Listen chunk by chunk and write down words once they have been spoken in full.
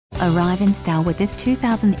arrive in style with this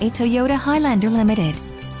 2008 Toyota Highlander Limited.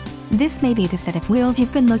 This may be the set of wheels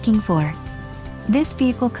you've been looking for. This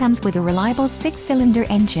vehicle comes with a reliable 6-cylinder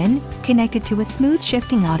engine, connected to a smooth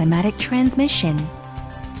shifting automatic transmission.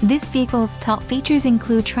 This vehicle's top features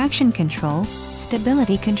include traction control,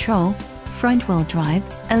 stability control, front-wheel drive,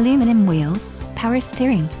 aluminum wheels, power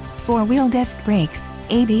steering, 4-wheel disc brakes,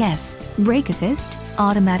 ABS, brake assist,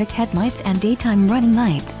 automatic headlights and daytime running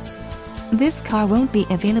lights. This car won't be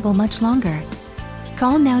available much longer.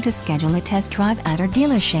 Call now to schedule a test drive at our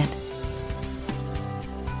dealership.